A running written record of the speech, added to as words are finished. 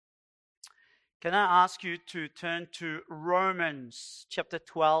Can I ask you to turn to Romans chapter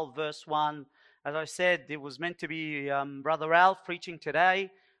 12, verse 1? As I said, it was meant to be Brother Ralph preaching today,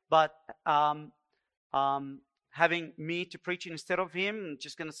 but um, having me to preach instead of him, I'm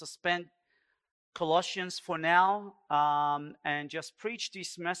just going to suspend Colossians for now and just preach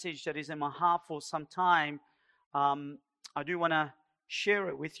this message that is in my heart for some time. I do want to share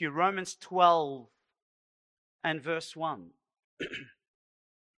it with you. Romans 12 and verse 1.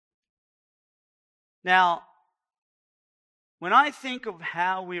 Now, when I think of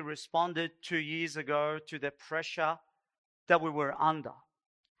how we responded 2 years ago to the pressure that we were under,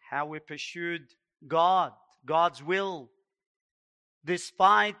 how we pursued God's will,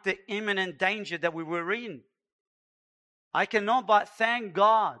 despite the imminent danger that we were in, I cannot but thank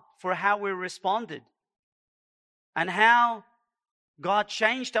God for how we responded and how God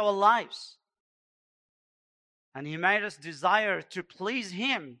changed our lives. And He made us desire to please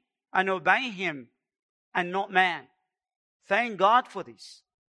Him and obey Him and not man. Thank God for this.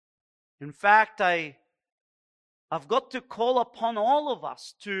 In fact, I've got to call upon all of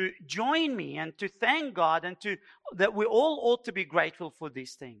us to join me and to thank God and that we all ought to be grateful for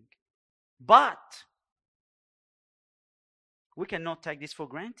this thing. But we cannot take this for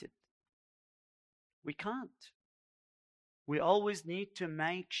granted. We can't. We always need to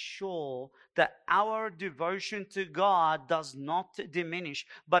make sure that our devotion to God does not diminish,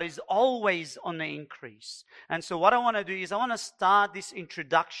 but is always on the increase. And so what I want to do is I want to start this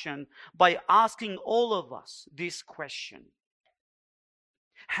introduction by asking all of us this question.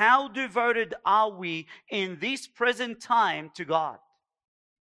 How devoted are we in this present time to God?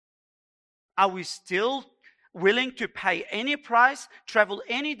 Are we still willing to pay any price, travel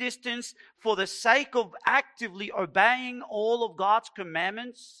any distance for the sake of actively obeying all of God's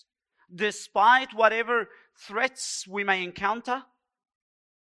commandments, despite whatever threats we may encounter?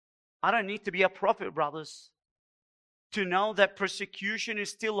 I don't need to be a prophet, brothers, to know that persecution is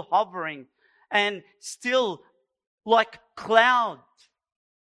still hovering and still like cloud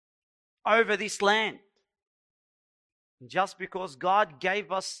over this land. Just because God gave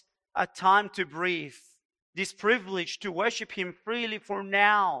us a time to breathe, this privilege to worship Him freely for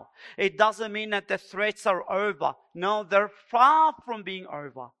now, it doesn't mean that the threats are over. No, they're far from being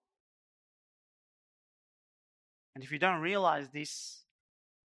over. And if you don't realize this,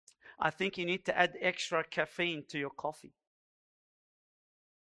 I think you need to add extra caffeine to your coffee.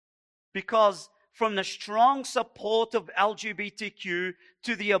 Because from the strong support of LGBTQ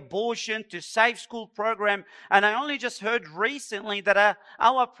to the abortion to safe school program, and I only just heard recently that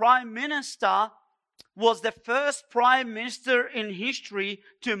our Prime Minister was the first Prime Minister in history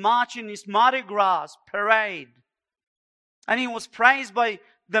to march in his Mardi Gras parade. And he was praised by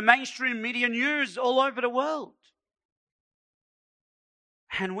the mainstream media news all over the world.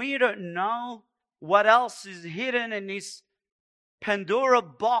 And we don't know what else is hidden in this Pandora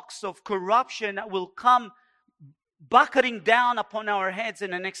box of corruption that will come bucketing down upon our heads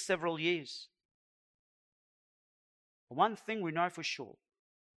in the next several years. One thing we know for sure: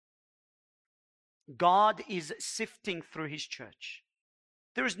 God is sifting through His church.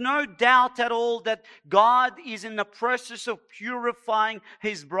 There is no doubt at all that God is in the process of purifying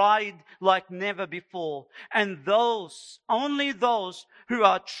His bride like never before. And only those who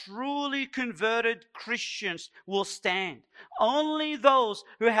are truly converted Christians will stand. Only those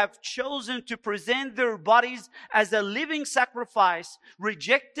who have chosen to present their bodies as a living sacrifice,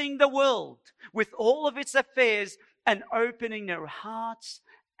 rejecting the world with all of its affairs and opening their hearts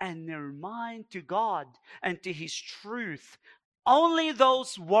and their mind to God and to His truth. Only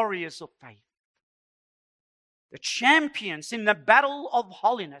those warriors of faith, the champions in the battle of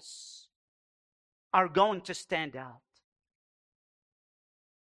holiness, are going to stand out.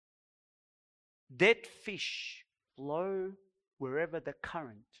 Dead fish flow wherever the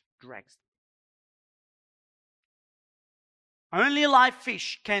current drags them. Only live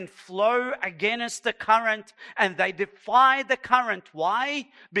fish can flow against the current, and they defy the current. Why?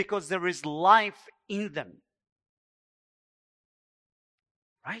 Because there is life in them.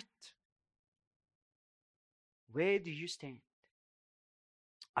 Right? Where do you stand?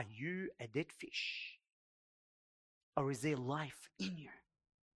 Are you a dead fish? Or is there life in you?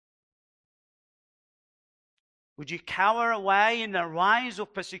 Would you cower away in the rise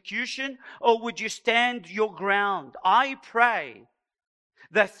of persecution, or would you stand your ground? I pray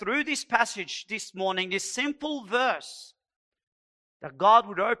that through this passage this morning, this simple verse, that God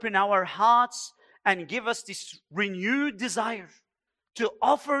would open our hearts and give us this renewed desire to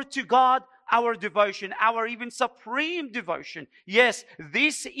offer to God our devotion, our even supreme devotion. Yes,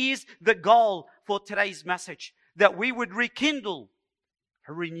 this is the goal for today's message, that we would rekindle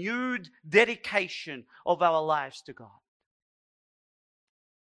a renewed dedication of our lives to God.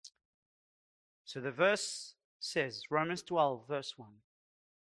 So the verse says, Romans 12, verse 1.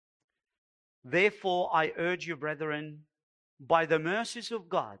 Therefore I urge you, brethren, by the mercies of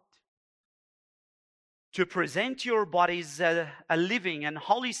God, to present your bodies a living and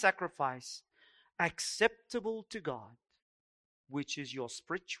holy sacrifice, acceptable to God, which is your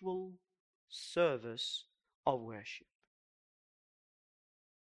spiritual service of worship.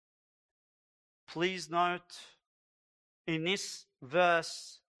 Please note in this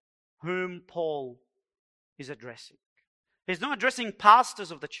verse whom Paul is addressing. He's not addressing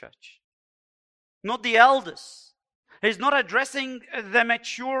pastors of the church, not the elders. He's not addressing the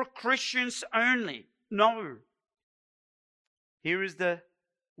mature Christians only. No. Here is the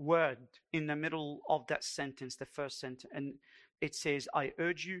word in the middle of that sentence, the first sentence, and it says, I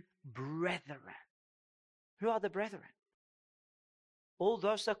urge you, brethren. Who are the brethren? All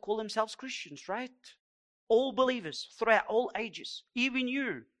those that call themselves Christians, right? All believers throughout all ages. Even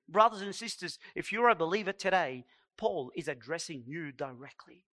you, brothers and sisters, if you're a believer today, Paul is addressing you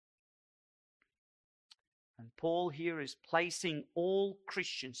directly. And Paul here is placing all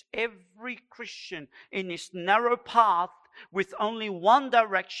Christians, every Christian, in this narrow path with only one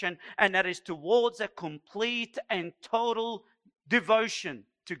direction, and that is towards a complete and total devotion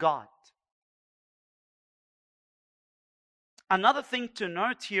to God. Another thing to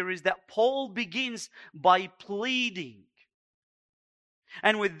note here is that Paul begins by pleading.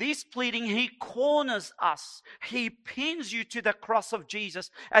 And with this pleading, he corners us. He pins you to the cross of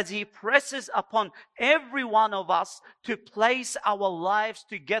Jesus as he presses upon every one of us to place our lives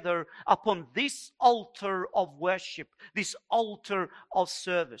together upon this altar of worship, this altar of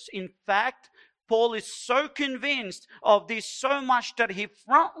service. In fact, Paul is so convinced of this so much that he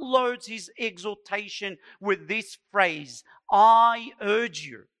front loads his exhortation with this phrase, I urge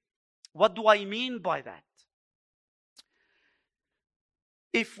you. What do I mean by that?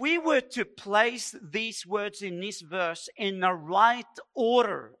 If we were to place these words in this verse in the right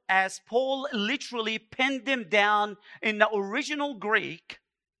order, as Paul literally penned them down in the original Greek,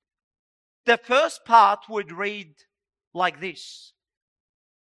 the first part would read like this.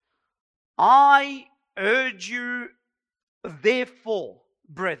 I urge you, therefore,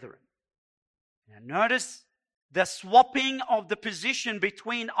 brethren. Now notice the swapping of the position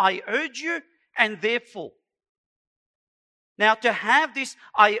between I urge you and therefore. Now, to have this,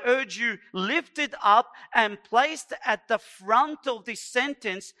 I urge you, lifted up and placed at the front of this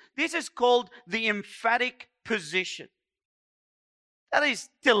sentence, this is called the emphatic position. That is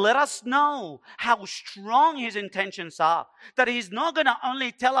to let us know how strong his intentions are. That he's not going to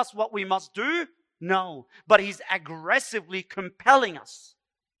only tell us what we must do, no, but he's aggressively compelling us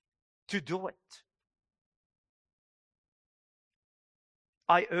to do it.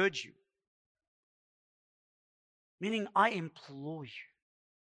 I urge you. Meaning, I implore you.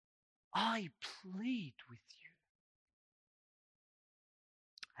 I plead with you.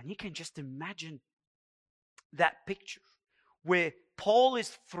 And you can just imagine that picture where Paul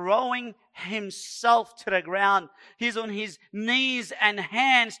is throwing himself to the ground. He's on his knees and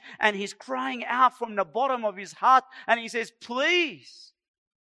hands and he's crying out from the bottom of his heart. And he says, please,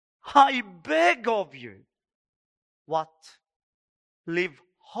 I beg of you. What? Live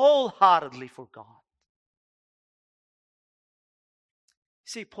wholeheartedly for God.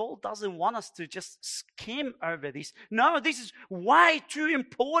 See, Paul doesn't want us to just skim over this. No, this is way too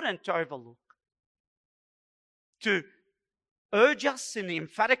important to overlook. To urge us in the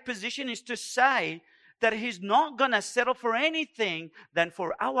emphatic position is to say that he's not going to settle for anything than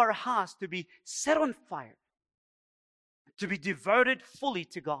for our hearts to be set on fire, to be devoted fully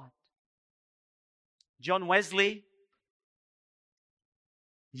to God. John Wesley,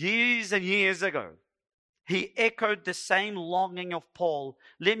 years and years ago, he echoed the same longing of Paul.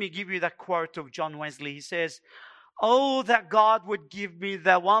 Let me give you that quote of John Wesley. He says, oh, that God would give me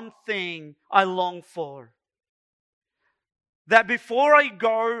the one thing I long for. That before I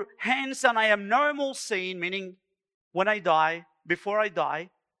go hence and I am no more seen, meaning when I die, before I die,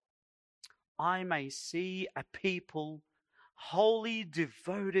 I may see a people wholly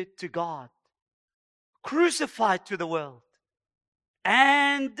devoted to God, crucified to the world,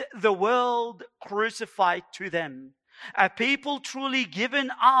 and the world crucified to them. A people truly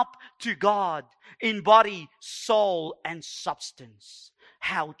given up to God in body, soul, and substance.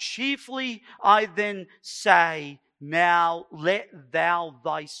 How chiefly I then say, now let thou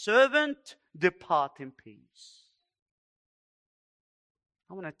thy servant depart in peace.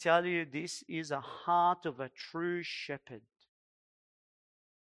 I want to tell you, this is a heart of a true shepherd.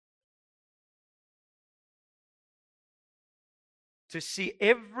 to see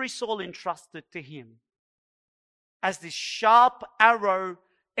every soul entrusted to Him as this sharp arrow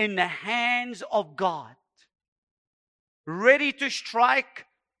in the hands of God, ready to strike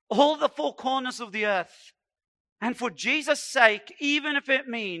all the four corners of the earth. And for Jesus' sake, even if it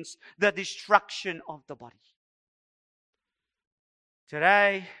means the destruction of the body.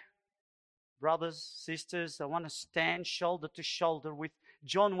 Today, brothers, sisters, I want to stand shoulder to shoulder with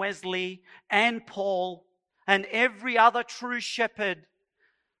John Wesley and Paul and every other true shepherd.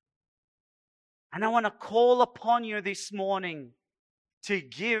 And I want to call upon you this morning to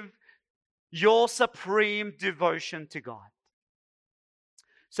give your supreme devotion to God.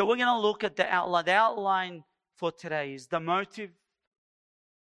 So we're going to look at the outline. The outline for today is the motive,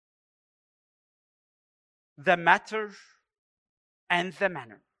 the matter, and the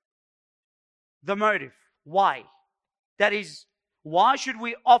manner. The motive. Why? That is, why should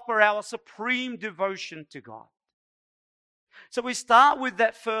we offer our supreme devotion to God? So we start with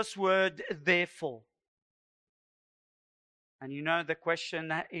that first word, therefore. And you know the question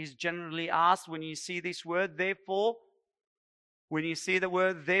that is generally asked when you see this word, therefore. When you see the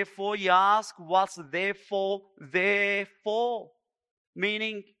word therefore, you ask, what's therefore there for?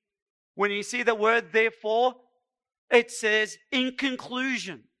 Meaning, when you see the word therefore, it says in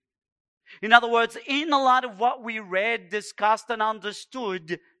conclusion. In other words, in the light of what we read, discussed, and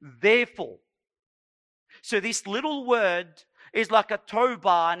understood, therefore. So this little word is like a tow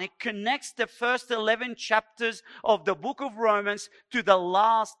bar, and it connects the first 11 chapters of the book of Romans to the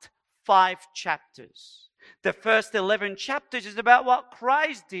last 5 chapters. The first 11 chapters is about what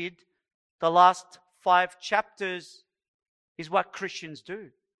Christ did. The last 5 chapters is what Christians do.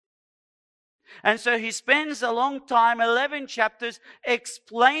 And so he spends a long time, 11 chapters,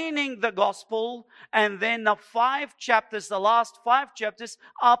 explaining the gospel, and then the 5 chapters, the last 5 chapters,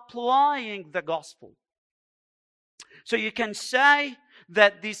 applying the gospel. So you can say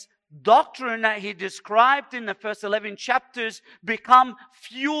that this doctrine that he described in the first 11 chapters become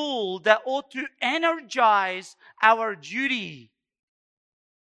fuel that ought to energize our duty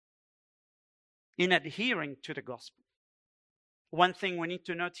in adhering to the gospel. One thing we need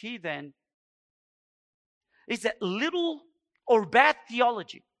to note here then is that little or bad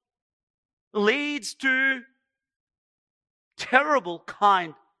theology leads to terrible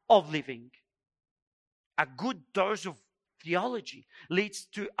kind of living. A good dose of theology leads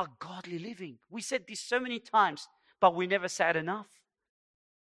to a godly living. We said this so many times, but we never said enough.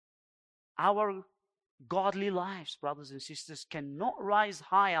 Our godly lives, brothers and sisters, cannot rise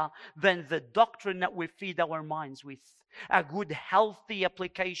higher than the doctrine that we feed our minds with. A good, healthy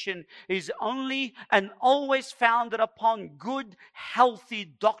application is only and always founded upon good, healthy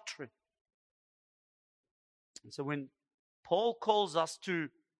doctrine. And so when Paul calls us to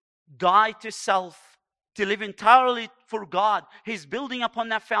die to self, to live entirely for God, he's building upon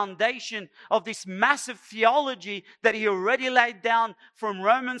that foundation of this massive theology that he already laid down from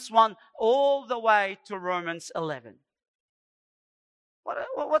Romans 1 all the way to Romans 11.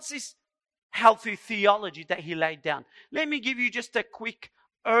 What's this healthy theology that he laid down? Let me give you just a quick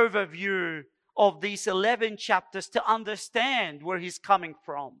overview of these 11 chapters to understand where he's coming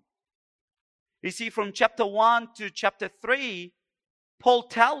from. You see, from chapter 1 to chapter 3, Paul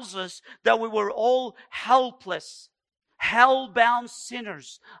tells us that we were all helpless, hell-bound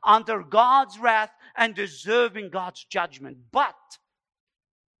sinners under God's wrath and deserving God's judgment. But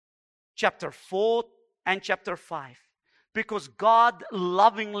chapter 4 and chapter 5, because God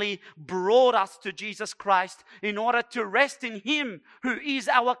lovingly brought us to Jesus Christ in order to rest in Him who is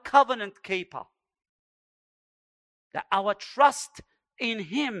our covenant keeper. That our trust in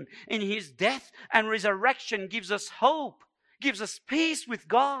Him, in His death and resurrection gives us hope, gives us peace with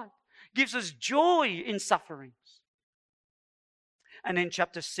God, gives us joy in sufferings. And in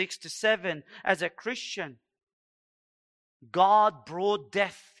chapter 6 to 7, as a Christian, God brought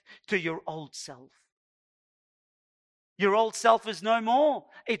death to your old self. Your old self is no more.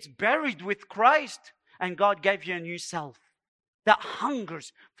 It's buried with Christ. And God gave you a new self that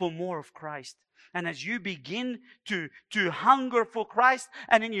hungers for more of Christ. And as you begin to hunger for Christ,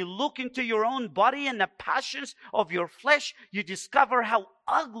 and then you look into your own body and the passions of your flesh, you discover how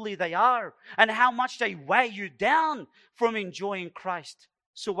ugly they are and how much they weigh you down from enjoying Christ.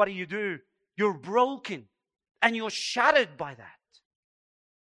 So what do? You're broken and you're shattered by that.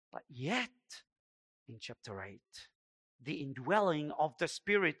 But yet, in chapter 8, the indwelling of the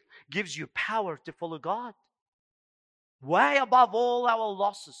Spirit gives you power to follow God. Way above all our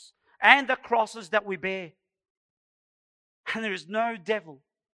losses and the crosses that we bear. And there is no devil,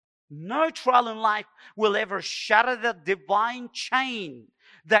 no trial in life will ever shatter the divine chain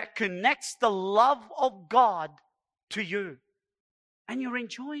that connects the love of God to you. And you're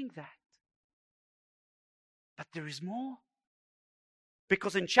enjoying that. But there is more.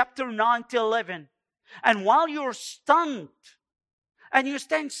 Because in chapter 9 to 11, and while you're stunned and you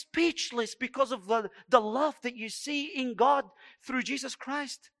stand speechless because of the love that you see in God through Jesus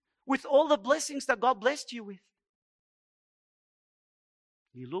Christ, with all the blessings that God blessed you with,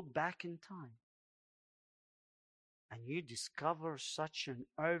 you look back in time and you discover such an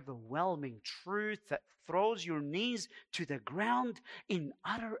overwhelming truth that throws your knees to the ground in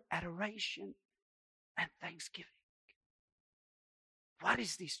utter adoration and thanksgiving. What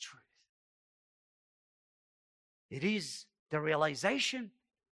is this truth? It is the realization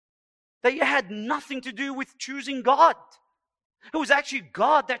that you had nothing to do with choosing God. It was actually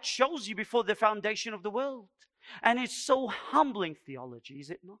God that chose you before the foundation of the world. And it's so humbling theology, is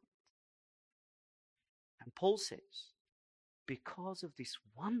it not? And Paul says, because of this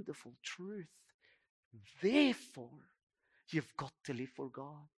wonderful truth, therefore, you've got to live for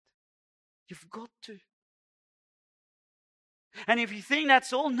God. You've got to. And if you think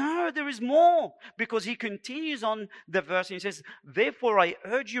that's all, no, there is more. Because he continues on the verse and he says, therefore I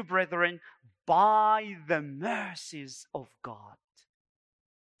urge you, brethren, by the mercies of God.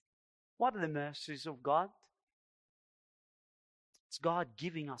 What are the mercies of God? It's God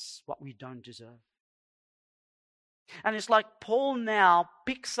giving us what we don't deserve. And it's like Paul now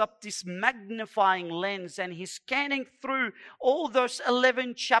picks up this magnifying lens and he's scanning through all those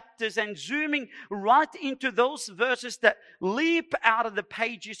 11 chapters and zooming right into those verses that leap out of the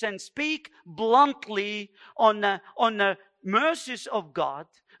pages and speak bluntly on the mercies of God,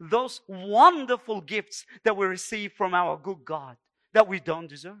 those wonderful gifts that we receive from our good God that we don't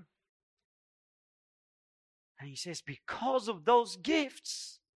deserve. And he says, because of those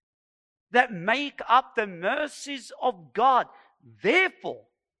gifts that make up the mercies of God, therefore,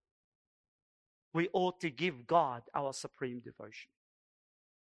 we ought to give God our supreme devotion.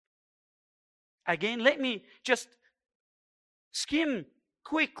 Again, let me just skim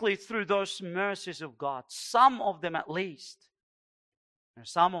quickly through those mercies of God, some of them at least. And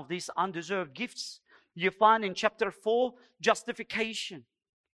some of these undeserved gifts you find in chapter 4, justification.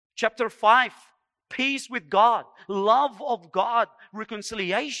 Chapter 5, peace with God, love of God,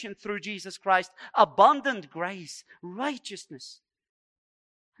 reconciliation through Jesus Christ, abundant grace, righteousness.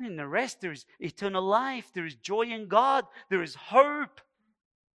 And in the rest, there is eternal life, there is joy in God, there is hope,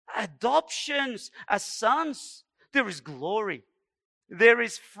 adoptions as sons, there is glory, there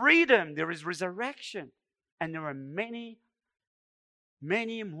is freedom, there is resurrection, and there are many,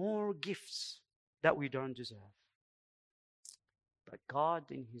 many more gifts that we don't deserve. But God,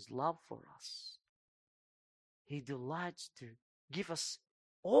 in His love for us, He delights to give us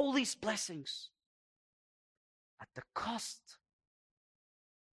all these blessings at the cost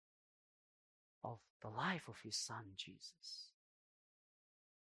of the life of His Son, Jesus.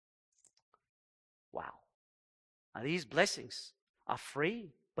 Wow. Now, these blessings are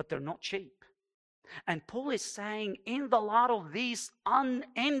free, but they're not cheap. And Paul is saying, in the light of these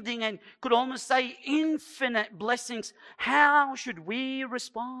unending and could almost say infinite blessings, how should we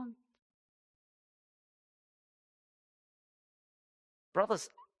respond? Brothers,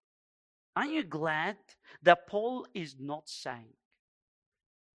 aren't you glad that Paul is not saying,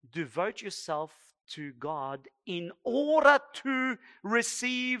 devote yourself to God in order to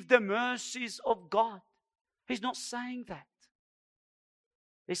receive the mercies of God? He's not saying that.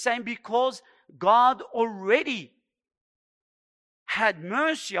 He's saying because God already had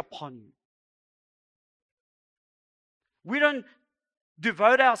mercy upon you. We don't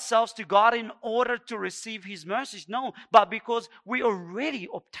devote ourselves to God in order to receive His mercies. No, but because we already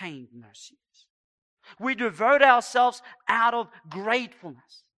obtained mercies. We devote ourselves out of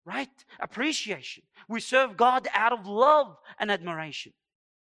gratefulness, right? Appreciation. We serve God out of love and admiration,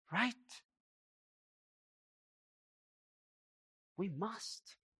 right? We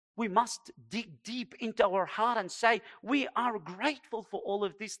must dig deep into our heart and say, we are grateful for all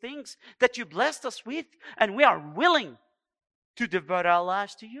of these things that you blessed us with, and we are willing to devote our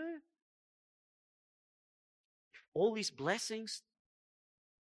lives to you. All these blessings,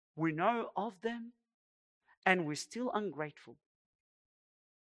 we know of them, and we're still ungrateful.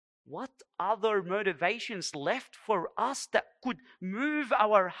 What other motivations left for us that could move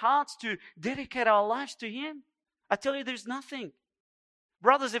our hearts to dedicate our lives to Him? I tell you, there's nothing.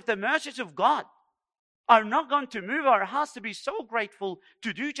 Brothers, if the mercies of God are not going to move our hearts to be so grateful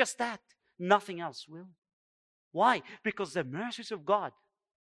to do just that, nothing else will. Why? Because the mercies of God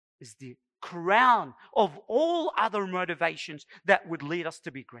is the crown of all other motivations that would lead us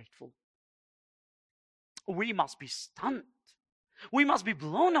to be grateful. We must be stunned. We must be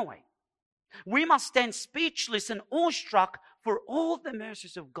blown away. We must stand speechless and awestruck for all the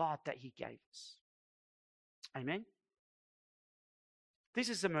mercies of God that He gave us. Amen? This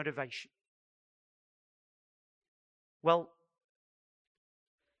is the motivation. Well,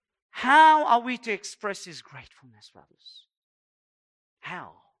 how are we to express His gratefulness, brothers?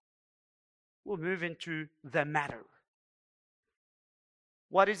 How? We'll move into the matter.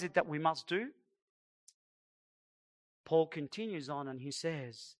 What is it that we must do? Paul continues on and he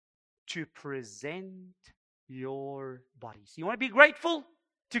says, to present your bodies. You want to be grateful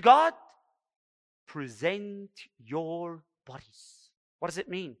to God? Present your bodies. What does it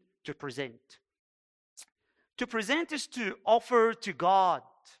mean to present? To present is to offer to God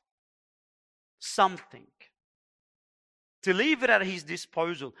something. To leave it at His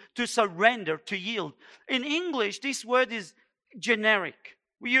disposal. To surrender, to yield. In English, this word is generic.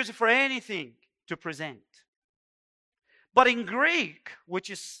 We use it for anything to present. But in Greek, which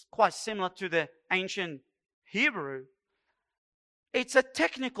is quite similar to the ancient Hebrew, it's a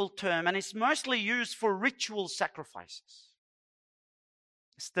technical term and it's mostly used for ritual sacrifices.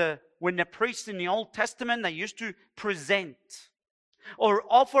 When the priests in the Old Testament, they used to present or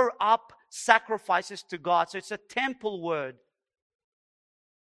offer up sacrifices to God. So it's a temple word.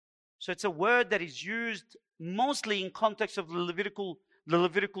 So it's a word that is used mostly in context of the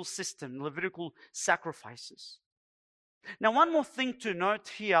Levitical system, Levitical sacrifices. Now, one more thing to note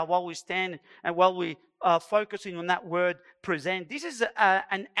here while we stand and while we are focusing on that word present. This is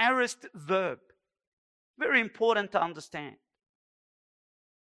an aorist verb. Very important to understand.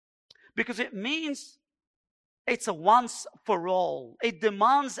 Because it means it's a once for all. It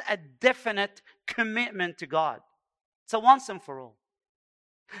demands a definite commitment to God. It's a once and for all.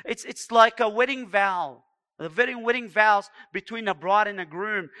 It's like a wedding vow. The wedding vows between a bride and a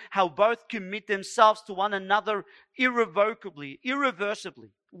groom, how both commit themselves to one another irrevocably,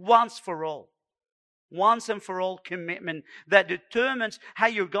 irreversibly, once for all. Once and for all commitment that determines how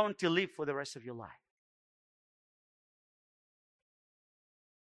you're going to live for the rest of your life.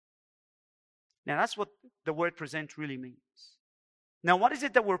 Now that's what the word present really means. Now what is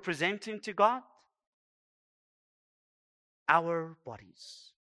it that we're presenting to God? Our bodies.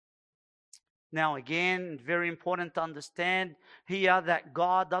 Now again, very important to understand here that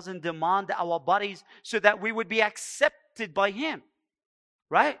God doesn't demand our bodies so that we would be accepted by Him.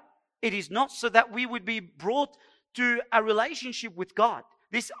 Right? It is not so that we would be brought to a relationship with God.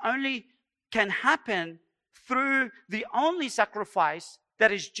 This only can happen through the only sacrifice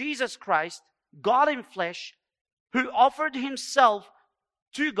that is Jesus Christ, God in flesh, who offered Himself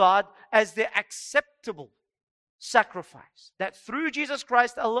to God as the acceptable sacrifice. That through Jesus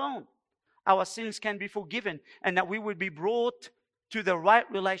Christ alone, our sins can be forgiven and that we would be brought to the right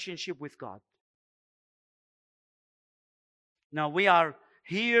relationship with God. Now we are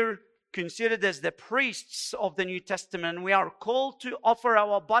here considered as the priests of the New Testament. We are called to offer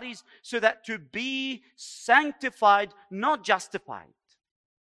our bodies so that to be sanctified, not justified.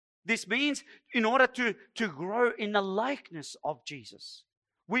 This means in order to grow in the likeness of Jesus,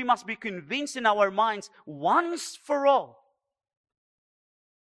 we must be convinced in our minds once for all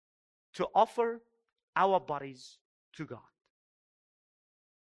to offer our bodies to God.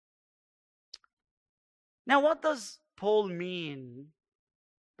 Now, what does Paul mean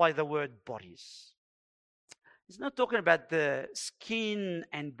by the word bodies? He's not talking about the skin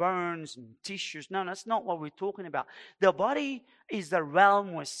and bones and tissues. No, that's not what we're talking about. The body is the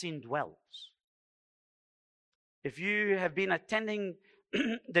realm where sin dwells. If you have been attending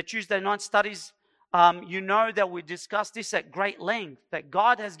the Tuesday night studies, you know that we discussed this at great length, that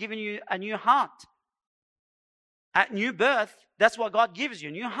God has given you a new heart. At new birth, that's what God gives you,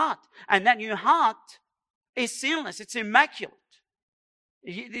 a new heart. And that new heart is sinless. It's immaculate.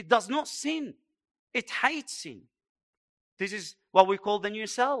 It does not sin. It hates sin. This is what we call the new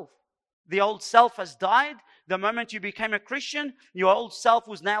self. The old self has died. The moment you became a Christian, your old self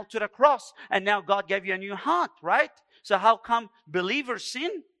was nailed to the cross. And now God gave you a new heart, right? So how come believers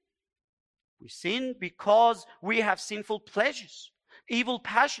sin? We sin because we have sinful pleasures, evil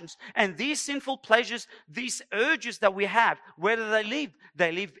passions. And these sinful pleasures, these urges that we have, where do they live?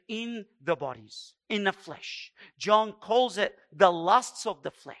 They live in the bodies, in the flesh. John calls it the lusts of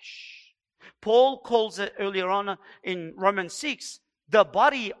the flesh. Paul calls it earlier on in Romans 6, the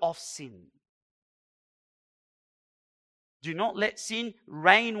body of sin. Do not let sin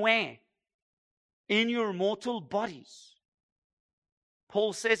reign where? In your mortal bodies.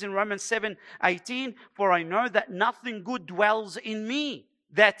 Paul says in Romans 7:18, for I know that nothing good dwells in me.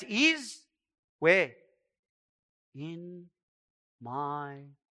 That is, where? In my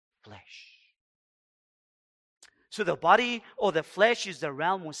flesh. So the body or the flesh is the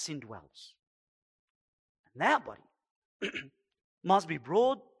realm where sin dwells. And that body must be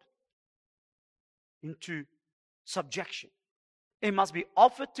brought into subjection. It must be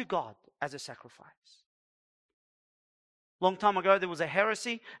offered to God as a sacrifice. Long time ago, there was a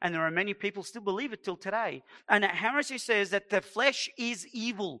heresy, and there are many people still believe it till today. And that heresy says that the flesh is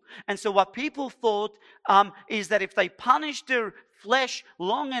evil. And so what people thought is that if they punish their flesh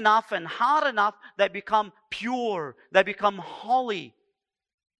long enough and hard enough, they become pure, they become holy.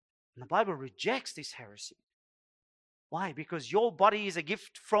 And the Bible rejects this heresy. Why? Because your body is a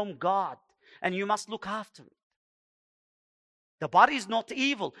gift from God, and you must look after it. The body is not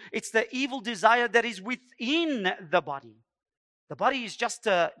evil. It's the evil desire that is within the body. The body is just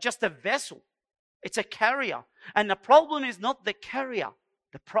a vessel. It's a carrier. And the problem is not the carrier.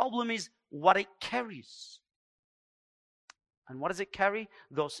 The problem is what it carries. And what does it carry?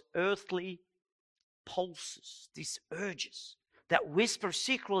 Those earthly pulses, these urges that whisper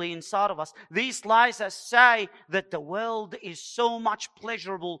secretly inside of us. These lies that say that the world is so much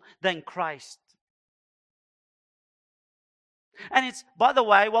pleasurable than Christ. And it's, by the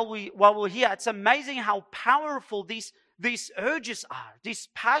way, while we're here, it's amazing how powerful these urges are, these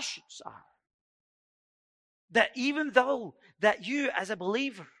passions are. That even though that you as a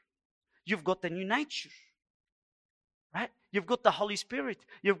believer, you've got the new nature, right? You've got the Holy Spirit,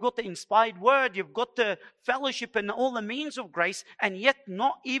 you've got the inspired word, you've got the fellowship and all the means of grace, and yet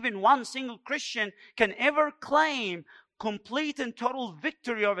not even one single Christian can ever claim complete and total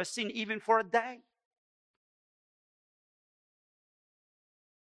victory over sin even for a day.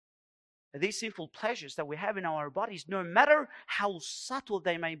 These sinful pleasures that we have in our bodies, no matter how subtle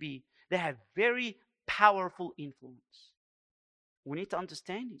they may be, they have very powerful influence. We need to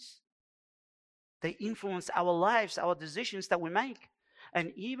understand this. They influence our lives, our decisions that we make.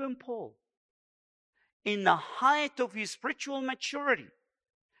 And even Paul, in the height of his spiritual maturity,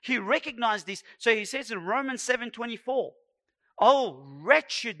 he recognized this. So he says in Romans 7:24, "Oh,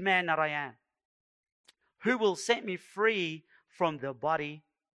 wretched man that I am, who will set me free from the body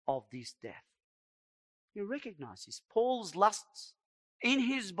of this death?" He recognizes Paul's lusts in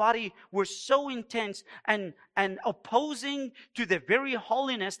his body were so intense and opposing to the very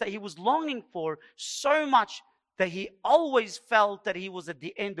holiness that he was longing for so much that he always felt that he was at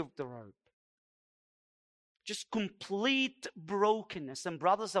the end of the road. Just complete brokenness. And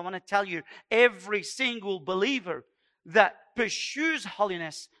brothers, I want to tell you, every single believer that pursues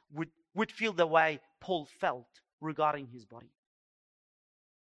holiness would feel the way Paul felt regarding his body.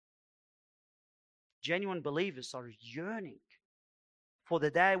 Genuine believers are yearning for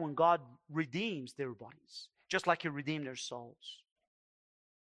the day when God redeems their bodies, just like He redeemed their souls.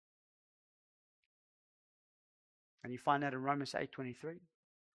 And you find that in Romans 8:23.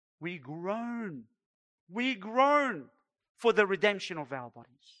 We groan for the redemption of our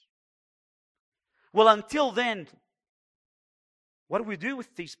bodies. Well, until then, what do we do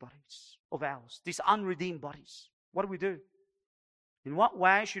with these bodies of ours, these unredeemed bodies? What do we do? In what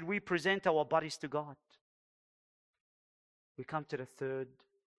way should we present our bodies to God? We come to the third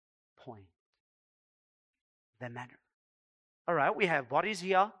point. The manner. All right, we have bodies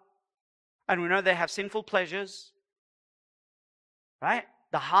here, and we know they have sinful pleasures. Right?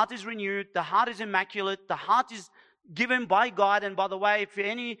 The heart is renewed, the heart is immaculate, the heart is given by God. And by the way, if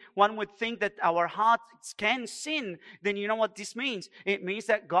anyone would think that our hearts can sin, then you know what this means? It means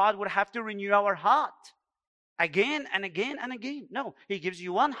that God would have to renew our heart again and again and again. No, He gives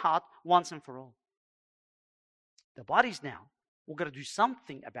you one heart once and for all. The bodies now, we've got to do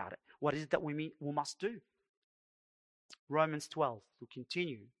something about it. What is it that we must do? Romans 12, we'll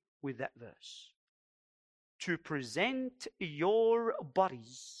continue with that verse. To present your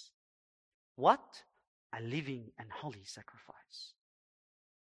bodies, what? A living and holy sacrifice.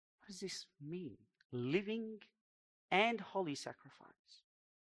 What does this mean? Living and holy sacrifice.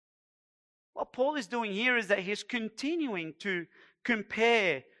 What Paul is doing here is that he's continuing to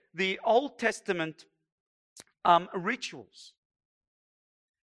compare the Old Testament rituals.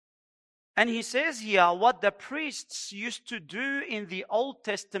 And he says here, what the priests used to do in the Old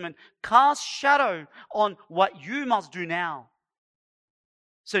Testament casts shadow on what you must do now.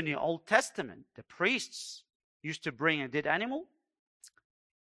 So in the Old Testament, the priests used to bring a dead animal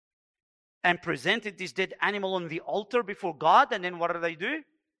and presented this dead animal on the altar before God. And then what do?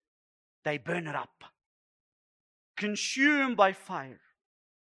 They burn it up, consumed by fire.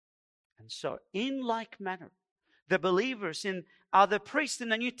 And so in like manner, the believers are the priests in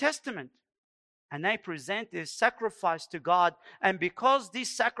the New Testament. And they present this sacrifice to God. And because this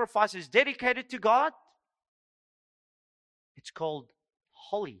sacrifice is dedicated to God, it's called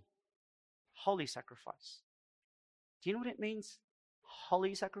holy sacrifice. Do you know what it means?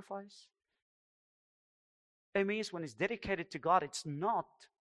 Holy sacrifice? It means when it's dedicated to God, it's not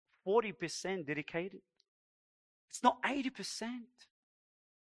 40% dedicated. It's not 80%.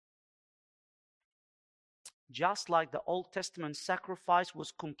 Just like the Old Testament sacrifice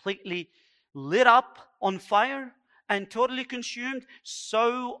was completely lit up on fire and totally consumed,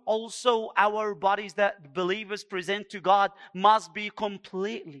 so also our bodies that believers present to God must be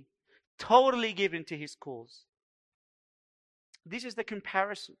completely, totally given to His cause. This is the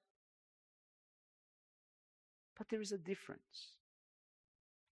comparison. But there is a difference.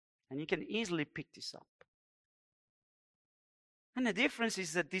 And you can easily pick this up. And the difference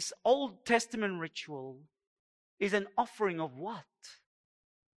is that this Old Testament ritual is an offering of what?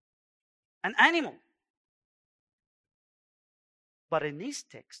 An animal. But in this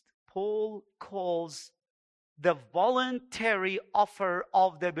text, Paul calls the voluntary offer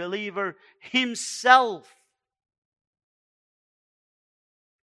of the believer himself.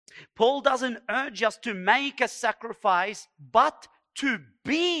 Paul doesn't urge us to make a sacrifice, but to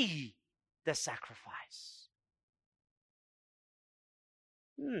be the sacrifice.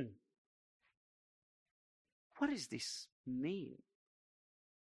 What does this mean?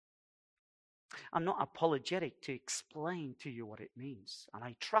 I'm not apologetic to explain to you what it means, and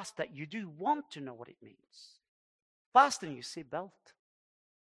I trust that you do want to know what it means. Fasten your seatbelt.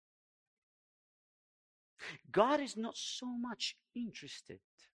 God is not so much interested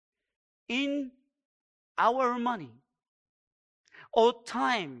in our money or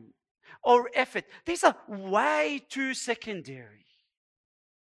time or effort. These are way too secondary.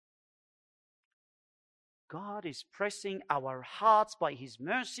 God is pressing our hearts by His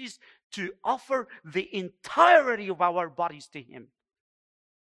mercies to offer the entirety of our bodies to Him.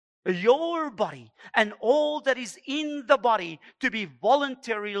 Your body and all that is in the body to be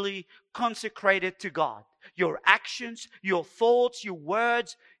voluntarily consecrated to God. Your actions, your thoughts, your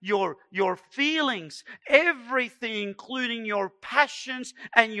words, your feelings, everything, including your passions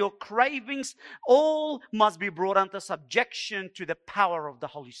and your cravings, all must be brought under subjection to the power of the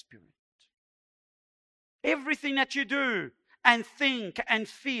Holy Spirit. Everything that you do and think and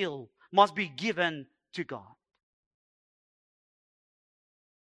feel must be given to God.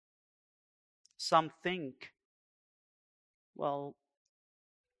 Some think, well,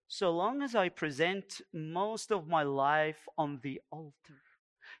 so long as I present most of my life on the altar,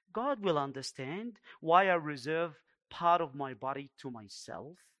 God will understand why I reserve part of my body to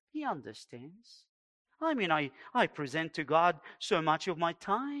myself. He understands. I mean, I present to God so much of my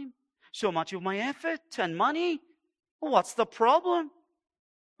time, so much of my effort and money. What's the problem?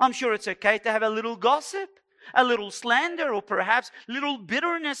 I'm sure it's okay to have a little gossip, a little slander, or perhaps little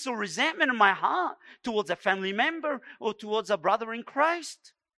bitterness or resentment in my heart towards a family member or towards a brother in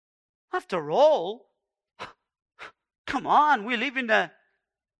Christ. After all, come on, we live in the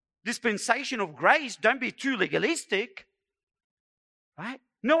dispensation of grace. Don't be too legalistic, right?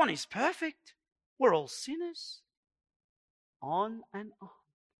 No one is perfect. We're all sinners. On and on.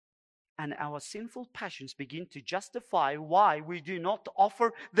 And our sinful passions begin to justify why we do not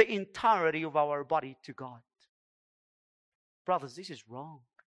offer the entirety of our body to God. Brothers, this is wrong.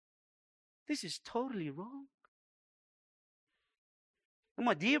 This is totally wrong. And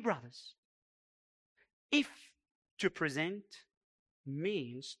my dear brothers, if to present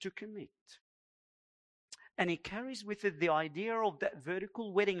means to commit, and it carries with it the idea of that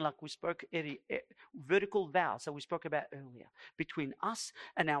vertical wedding, like we spoke, vertical vows that we spoke about earlier, between us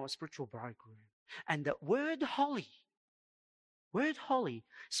and our spiritual bridegroom. And the word holy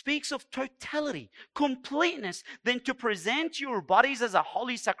speaks of totality, completeness. Then to present your bodies as a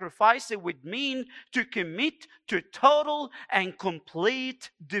holy sacrifice, it would mean to commit to total and complete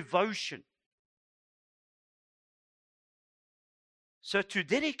devotion. So to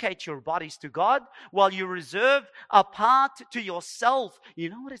dedicate your bodies to God while you reserve a part to yourself, you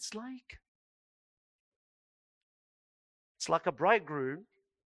know what it's like? It's like a bridegroom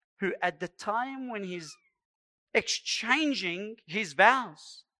who at the time when he's exchanging his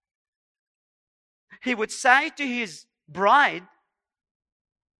vows, he would say to his bride,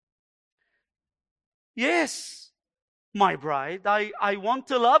 yes, my bride, I want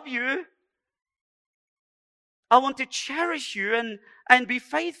to love you. I want to cherish you and be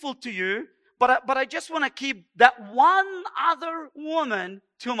faithful to you, but I just want to keep that one other woman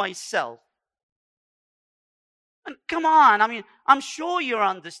to myself. And come on, I mean, I'm sure you're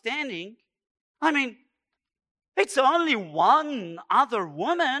understanding. I mean, it's only one other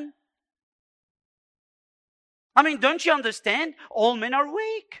woman. I mean, don't you understand? All men are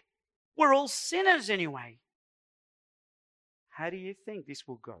weak. We're all sinners anyway. How do you think this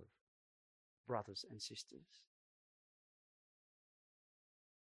will go, brothers and sisters?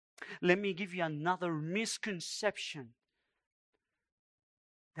 Let me give you another misconception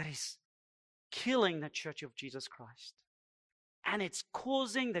that is killing the Church of Jesus Christ. And it's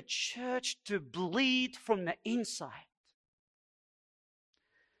causing the church to bleed from the inside.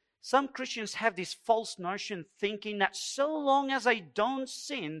 Some Christians have this false notion thinking that so long as I don't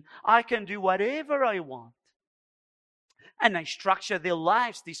sin, I can do whatever I want. And they structure their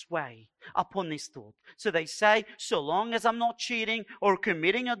lives this way upon this thought. So they say, so long as I'm not cheating or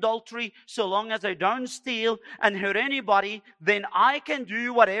committing adultery, so long as I don't steal and hurt anybody, then I can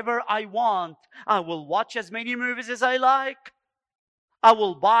do whatever I want. I will watch as many movies as I like. I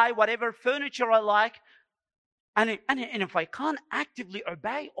will buy whatever furniture I like. And if I can't actively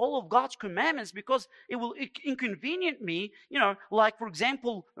obey all of God's commandments because it will inconvenient me, like, for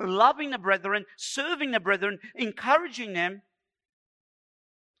example, loving the brethren, serving the brethren, encouraging them,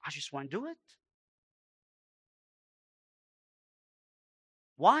 I just won't do it.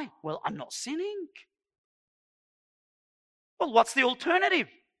 Why? Well, I'm not sinning. Well, what's the alternative?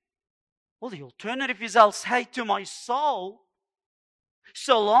 Well, the alternative is I'll say to my soul,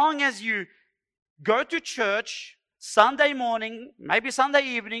 so long as you go to church Sunday morning, maybe Sunday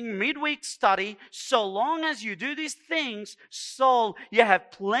evening, midweek study, so long as you do these things, soul, you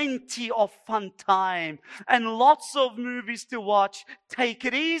have plenty of fun time and lots of movies to watch. Take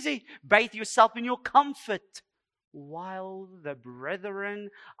it easy. Bathe yourself in your comfort while the brethren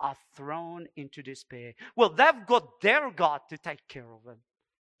are thrown into despair. Well, they've got their God to take care of them,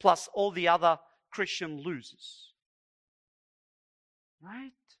 plus all the other Christian losers.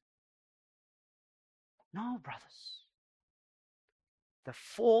 Right? No, brothers. The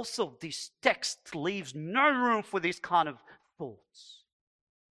force of this text leaves no room for this kind of thoughts.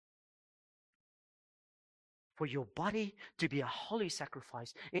 For your body to be a holy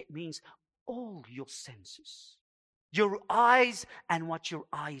sacrifice, it means all your senses. Your eyes and what your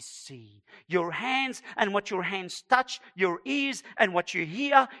eyes see. Your hands and what your hands touch. Your ears and what you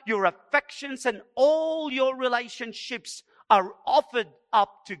hear. Your affections and all your relationships are offered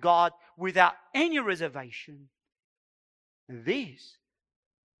up to God without any reservation. This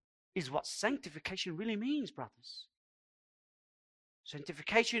is what sanctification really means, brothers.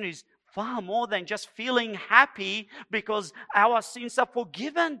 Sanctification is far more than just feeling happy because our sins are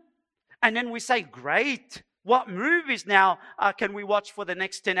forgiven. And then we say, great, what movies now can we watch for the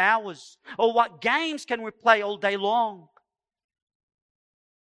next 10 hours? Or what games can we play all day long?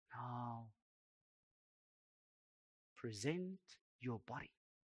 No. Present your body.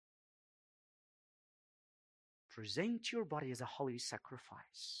 Present your body as a holy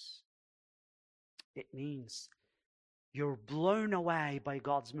sacrifice. It means you're blown away by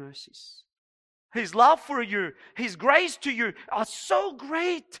God's mercies. His love for you, His grace to you are so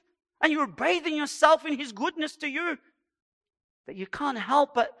great. And you're bathing yourself in His goodness to you that you can't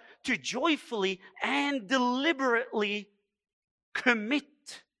help but to joyfully and deliberately commit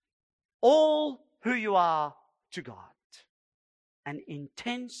all who you are to God. An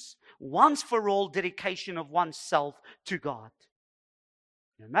intense, once for all dedication of oneself to God.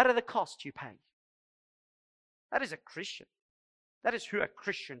 No matter the cost you pay. That is a Christian. That is who a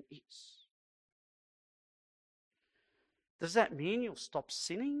Christian is. Does that mean you'll stop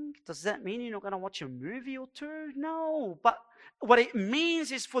sinning? Does that mean you're not going to watch a movie or two? No. But what it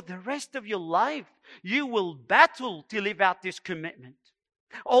means is for the rest of your life, you will battle to live out this commitment.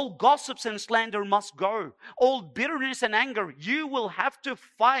 All gossips and slander must go. All bitterness and anger, you will have to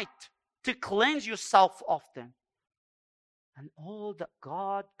fight to cleanse yourself of them. And all that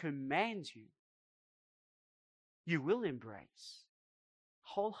God commands you, you will embrace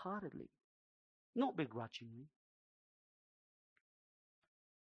wholeheartedly, not begrudgingly.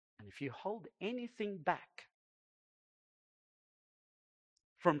 And if you hold anything back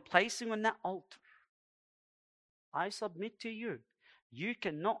from placing on that altar, I submit to you, you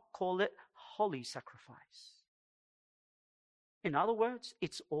cannot call it holy sacrifice. In other words,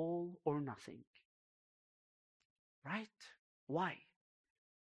 it's all or nothing. Right? Why?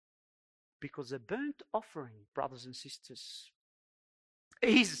 Because a burnt offering, brothers and sisters,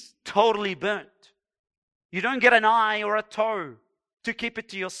 is totally burnt. You don't get an eye or a toe to keep it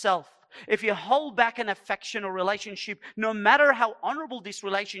to yourself. If you hold back an affection or relationship, no matter how honorable this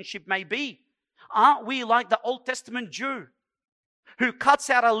relationship may be, aren't we like the Old Testament Jew who cuts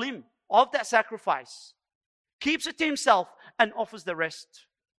out a limb of that sacrifice, keeps it to himself, and offers the rest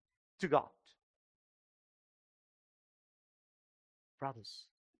to God? Brothers,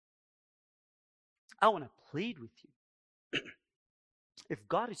 I want to plead with you. If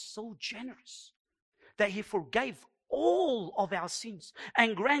God is so generous that He forgave all of our sins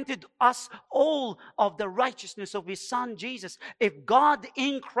and granted us all of the righteousness of His Son Jesus, if God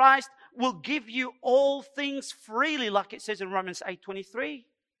in Christ will give you all things freely, like it says in Romans 8:23,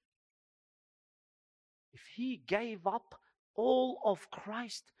 if He gave up all of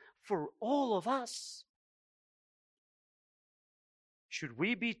Christ for all of us, should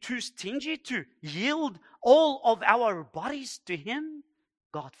we be too stingy to yield all of our bodies to Him?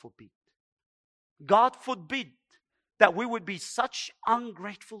 God forbid. God forbid that we would be such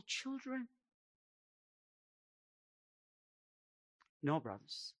ungrateful children. No,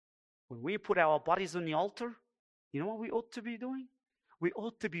 brothers. When we put our bodies on the altar, you know what we ought to be doing? We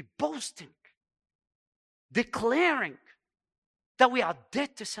ought to be boasting, declaring that we are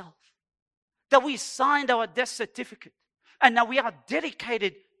dead to self, that we signed our death certificate, and that we are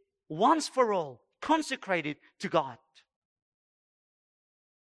dedicated once for all, consecrated to God.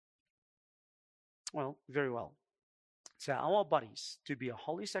 Well, very well. So our bodies to be a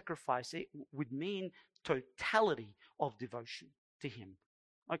holy sacrifice, it would mean totality of devotion to Him.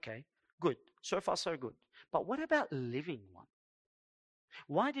 Okay, good. So far, so good. But what about living one?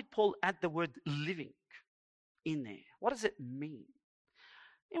 Why did Paul add the word living in there? What does it mean?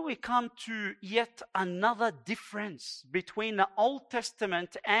 And we come to yet another difference between the Old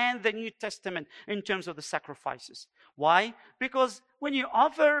Testament and the New Testament in terms of the sacrifices. Why? Because when you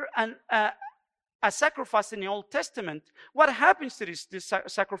offer a sacrifice in the Old Testament, what happens to this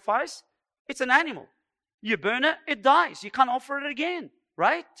sacrifice? It's an animal. You burn it, it dies. You can't offer it again,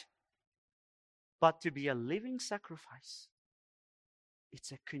 right? But to be a living sacrifice,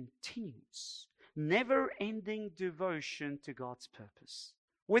 it's a continuous, never-ending devotion to God's purpose.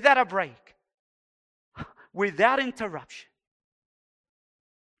 Without a break. Without interruption.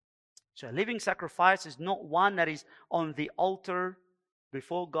 So a living sacrifice is not one that is on the altar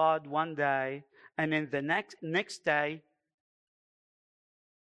before God one day, and then the next day,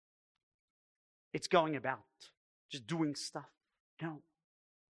 it's going about, just doing stuff. No.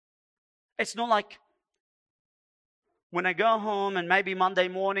 It's not like when I go home and maybe Monday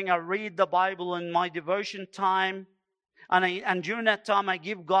morning I read the Bible in my devotion time, and during that time I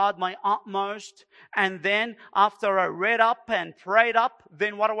give God my utmost, and then after I read up and prayed up,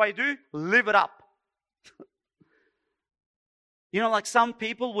 then what do? Live it up. You know, like some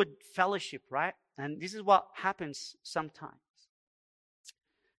people would fellowship, right? And this is what happens sometimes.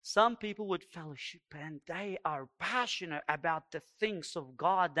 Some people would fellowship and they are passionate about the things of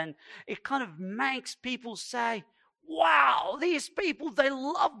God, and it kind of makes people say, wow, these people, they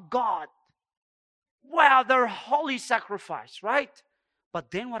love God. Wow, they're holy sacrifice, right?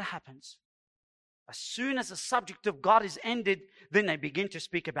 But then what happens? As soon as the subject of God is ended, then they begin to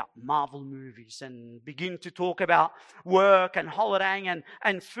speak about Marvel movies and begin to talk about work and holidaying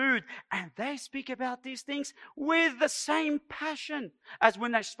and food. And they speak about these things with the same passion as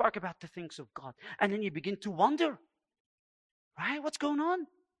when they spoke about the things of God. And then you begin to wonder, right? What's going on?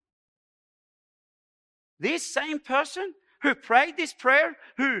 This same person who prayed this prayer,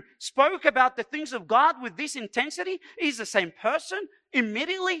 who spoke about the things of God with this intensity, is the same person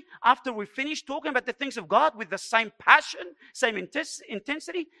immediately after we finish talking about the things of God with the same passion, same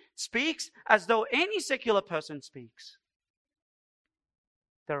intensity, speaks as though any secular person speaks.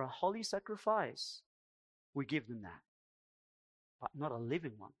 They're a holy sacrifice. We give them that, but not a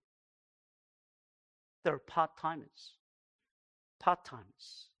living one. They're part-timers.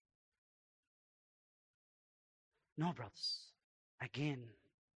 Part-timers. No, brothers. Again,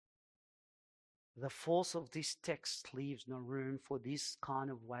 the force of this text leaves no room for this kind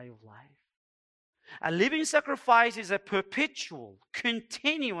of way of life. A living sacrifice is a perpetual,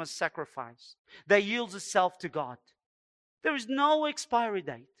 continuous sacrifice that yields itself to God. There is no expiry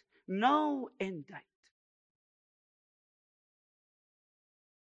date, no end date.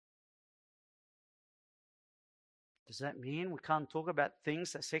 Does that mean we can't talk about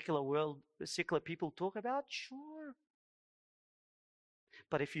things that secular people talk about? Sure.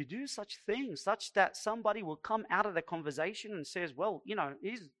 But if you do such things, such that somebody will come out of the conversation and says, well, you know,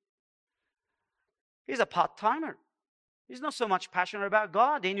 he's a part-timer. He's not so much passionate about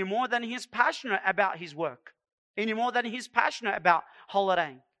God any more than he's passionate about his work, any more than he's passionate about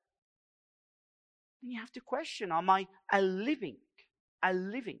holidaying. Then you have to question, am I a living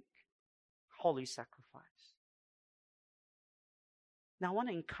holy sacrifice? Now, I want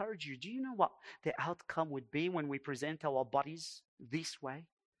to encourage you. Do you know what the outcome would be when we present our bodies this way?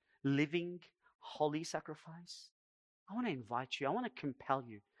 Living, holy sacrifice. I want to invite you. I want to compel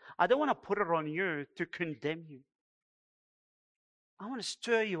you. I don't want to put it on you to condemn you. I want to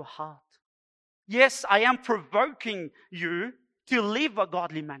stir your heart. Yes, I am provoking you to live a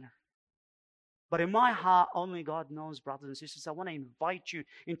godly manner. But in my heart, only God knows, brothers and sisters, I want to invite you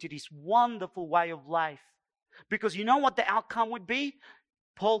into this wonderful way of life. Because you know what the outcome would be?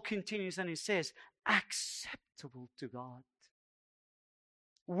 Paul continues and he says, acceptable to God.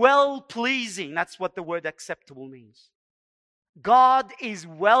 Well-pleasing. That's what the word acceptable means. God is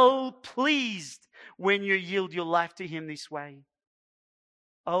well pleased when you yield your life to Him this way.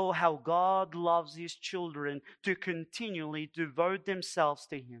 Oh, how God loves His children to continually devote themselves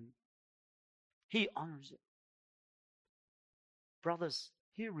to Him. He honors it. Brothers,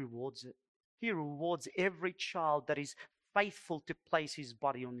 He rewards it. He rewards every child that is faithful to place his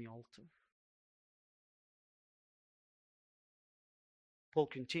body on the altar. Paul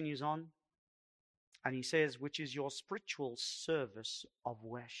continues on and he says, which is your spiritual service of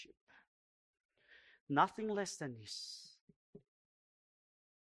worship. Nothing less than this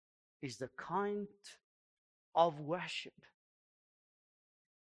is the kind of worship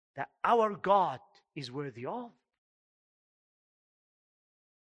that our God is worthy of.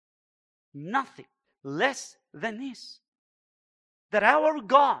 Nothing less than this that our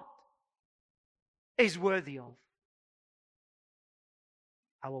God is worthy of.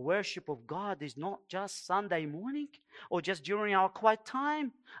 Our worship of God is not just Sunday morning or just during our quiet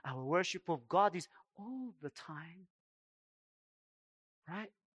time. Our worship of God is all the time.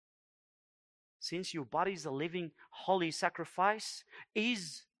 Right? Since your body is a living holy sacrifice,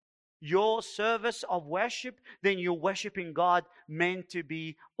 is your service of worship, then you're worshiping God meant to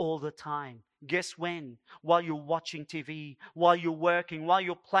be all the time. Guess when? While you're watching TV, while you're working, while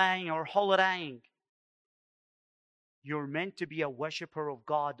you're playing or holidaying. You're meant to be a worshiper of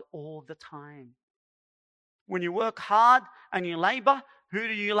God all the time. When you work hard and you labor, who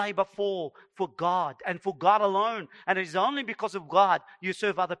do you labor for? For God and for God alone. And it is only because of God you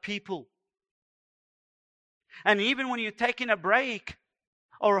serve other people. And even when you're taking a break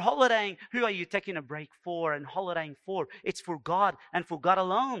or holidaying, who are you taking a break for and holidaying for? It's for God and for God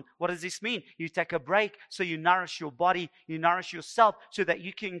alone. What does this mean? You take a break so you nourish your body, you nourish yourself so that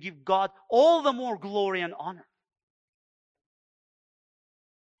you can give God all the more glory and honor.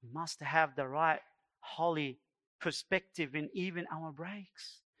 We must have the right holy perspective in even our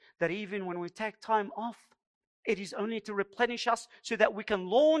breaks. That even when we take time off, it is only to replenish us so that we can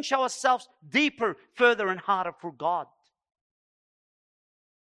launch ourselves deeper, further, and harder for God.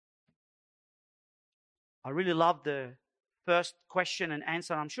 I really love the first question and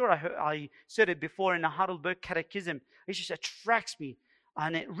answer. I'm sure I said it before in the Heidelberg Catechism. It just attracts me,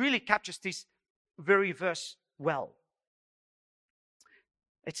 and it really captures this very verse well.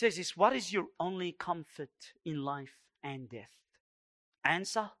 It says this, what is your only comfort in life and death?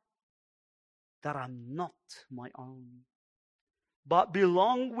 Answer, that I'm not my own, but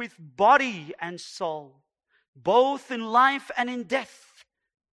belong with body and soul, both in life and in death,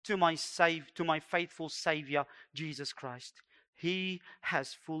 to my faithful Savior, Jesus Christ. He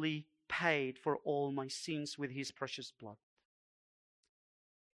has fully paid for all my sins with His precious blood.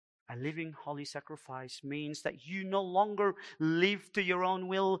 A living holy sacrifice means that you no longer live to your own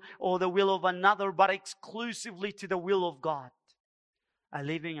will or the will of another, but exclusively to the will of God. A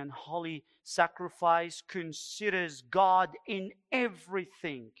living and holy sacrifice considers God in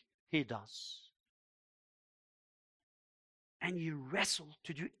everything He does. And you wrestle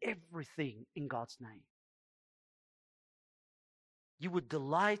to do everything in God's name. You would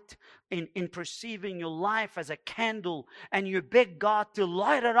delight in perceiving your life as a candle, and you beg God to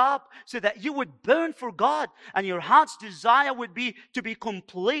light it up so that you would burn for God, and your heart's desire would be to be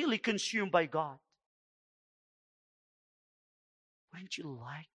completely consumed by God. Wouldn't you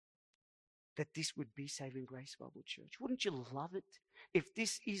like that this would be Saving Grace Bible Church? Wouldn't you love it if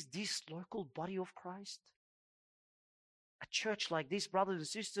this is this local body of Christ? A church like this, brothers and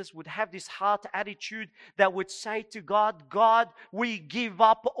sisters, would have this heart attitude that would say to God, God, we give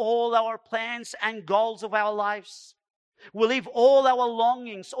up all our plans and goals of our lives. We leave all our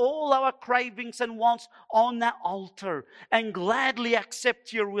longings, all our cravings and wants on that altar and gladly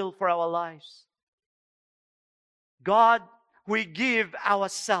accept your will for our lives. God, we give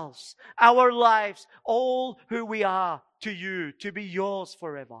ourselves, our lives, all who we are to you, to be yours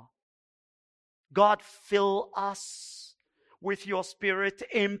forever. God, fill us with your Spirit,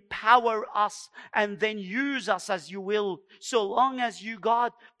 empower us, and then use us as you will, so long as you,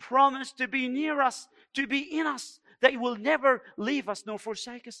 God, promise to be near us, to be in us, that you will never leave us nor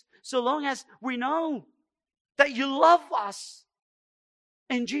forsake us, so long as we know that you love us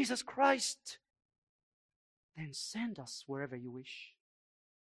in Jesus Christ, then send us wherever you wish.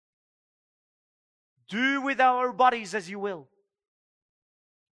 Do with our bodies as you will.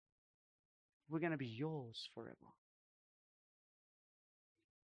 We're going to be yours forever.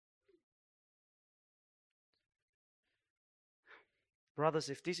 Brothers,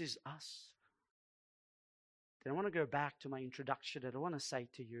 if this is us, then I want to go back to my introduction and I want to say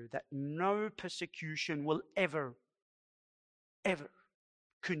to you that no persecution will ever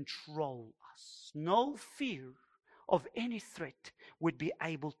control us. No fear of any threat would be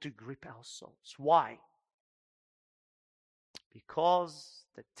able to grip our souls. Why? Because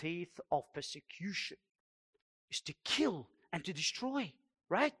the teeth of persecution is to kill and to destroy,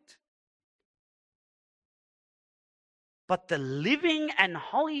 right? But the living and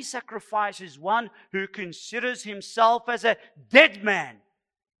holy sacrifice is one who considers himself as a dead man.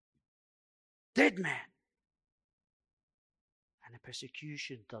 Dead man. And the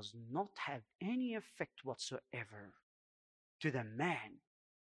persecution does not have any effect whatsoever to the man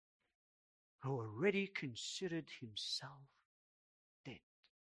who already considered himself dead.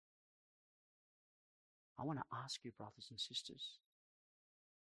 I want to ask you, brothers and sisters,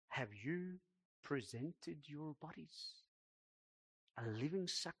 have you presented your bodies a living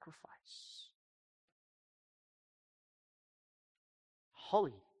sacrifice,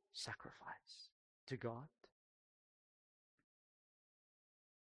 holy sacrifice to God?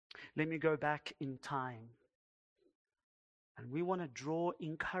 Let me go back in time. And we want to draw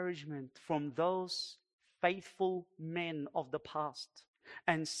encouragement from those faithful men of the past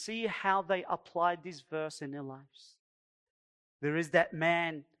and see how they applied this verse in their lives. There is that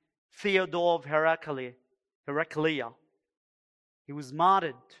man, Theodore of Heraclea. He was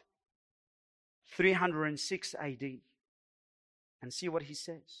martyred 306 AD. And see what he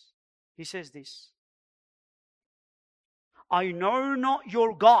says. He says this: I know not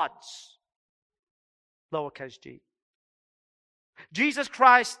your gods, lowercase g. Jesus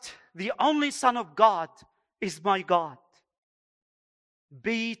Christ, the only Son of God, is my God.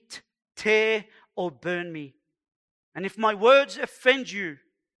 Beat, tear, or burn me. And if my words offend you,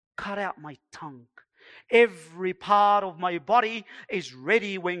 cut out my tongue. Every part of my body is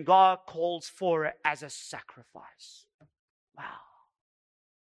ready when God calls for it as a sacrifice. Wow.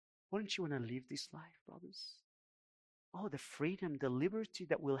 Wouldn't you want to live this life, brothers? Oh, the freedom, the liberty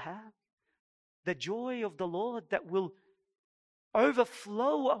that we'll have. The joy of the Lord that will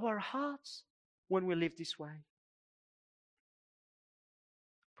overflow our hearts when we live this way.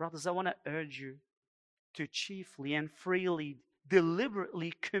 Brothers, I want to urge you to chiefly and freely,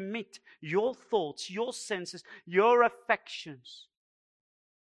 deliberately commit your thoughts, your senses, your affections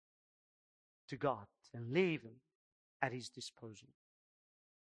to God and leave them at His disposal.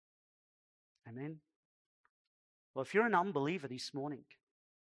 Amen. Well, if you're an unbeliever this morning,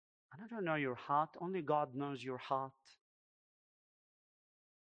 and I don't know your heart, only God knows your heart.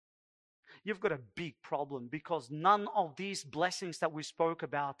 You've got a big problem because none of these blessings that we spoke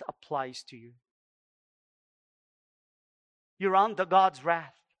about applies to you. You're under God's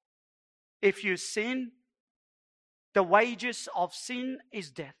wrath. If you sin, the wages of sin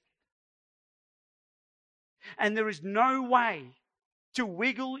is death. And there is no way to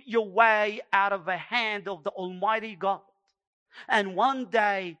wiggle your way out of the hand of the Almighty God. And one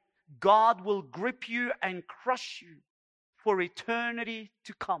day, God will grip you and crush you for eternity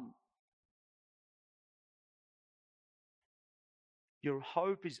to come. Your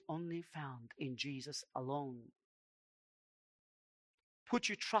hope is only found in Jesus alone. Put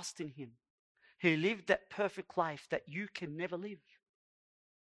your trust in Him. He lived that perfect life that you can never live.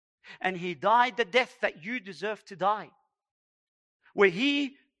 And He died the death that you deserve to die. Where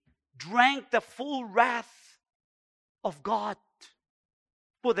He drank the full wrath of God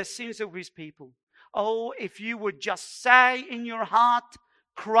for the sins of His people. Oh, if you would just say in your heart,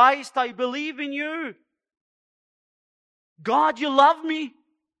 Christ, I believe in you. God, you love me.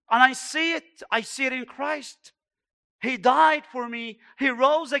 And I see it. I see it in Christ. He died for me. He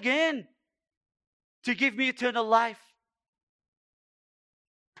rose again to give me eternal life.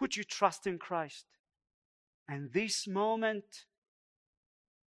 Put your trust in Christ. And this moment,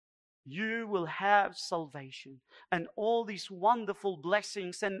 you will have salvation. And all these wonderful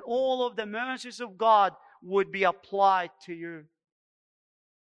blessings and all of the mercies of God would be applied to you.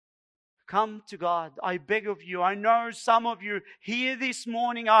 Come to God. I beg of you. I know some of you here this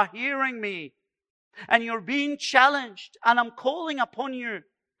morning are hearing me. And you're being challenged. And I'm calling upon you.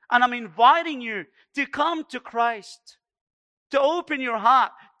 And I'm inviting you to come to Christ. To open your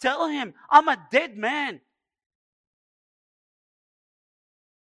heart. Tell Him, I'm a dead man.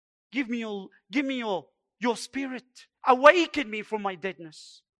 Give me your spirit. Awaken me from my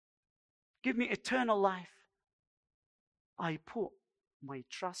deadness. Give me eternal life. I put my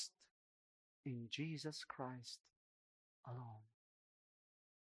trust in Jesus Christ alone.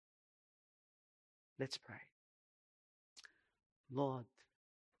 Let's pray. Lord,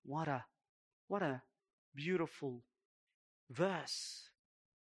 what a beautiful verse,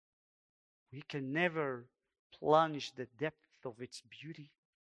 we can never plunge the depth of its beauty.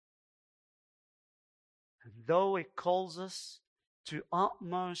 And though it calls us to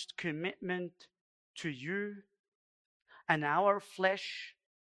utmost commitment to you and our flesh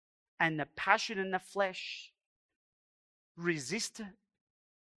and the passion in the flesh, resist it.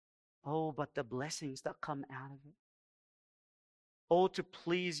 Oh, but the blessings that come out of it. Oh, to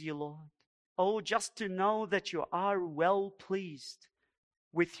please you, Lord. Oh, just to know that you are well pleased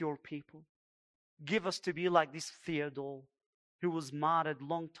with your people. Give us to be like this Theodore who was martyred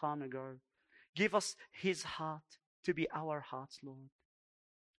long time ago. Give us his heart to be our hearts, Lord.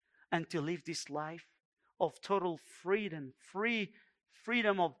 And to live this life of total freedom,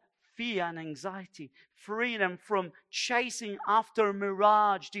 freedom of fear and anxiety, freedom from chasing after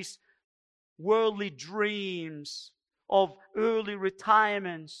mirage, these worldly dreams of early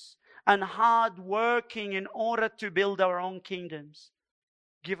retirements and hard working in order to build our own kingdoms.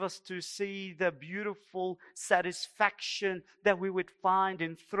 Give us to see the beautiful satisfaction that we would find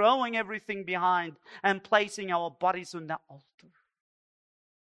in throwing everything behind and placing our bodies on the altar.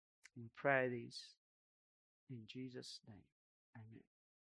 We pray these in Jesus' name. Amen.